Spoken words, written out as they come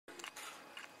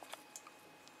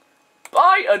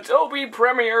Buy Adobe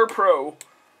Premiere Pro.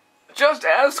 Just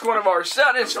ask one of our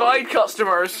satisfied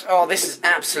customers. Oh, this is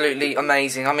absolutely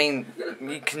amazing. I mean,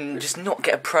 you can just not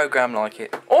get a program like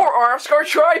it. Or ask our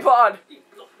tripod.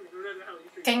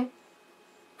 Ding.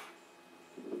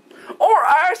 Or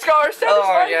ask our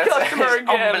satisfied customer It's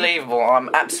again. unbelievable. I'm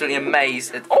absolutely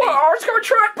amazed at Or ask our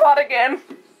tripod again.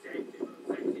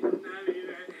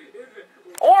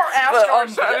 Or ask our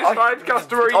satisfied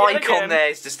customer the yet icon again. there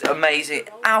is just amazing.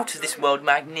 Out of this world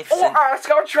magnificent. Or ask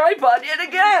our tripod yet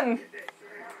again.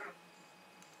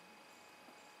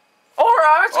 Or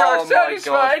ask our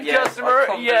satisfied customer I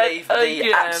can't yet believe the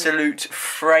again. absolute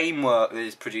framework that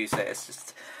is produced there. It's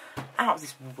just out of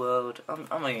this world.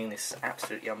 I mean, this is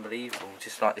absolutely unbelievable.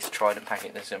 Just like this Trident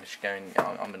packet. There's so much going.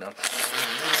 I'm gonna.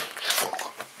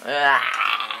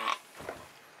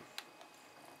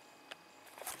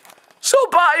 So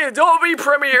buy Adobe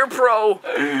Premiere Pro.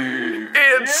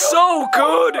 It's so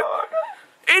good.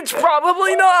 It's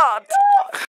probably not.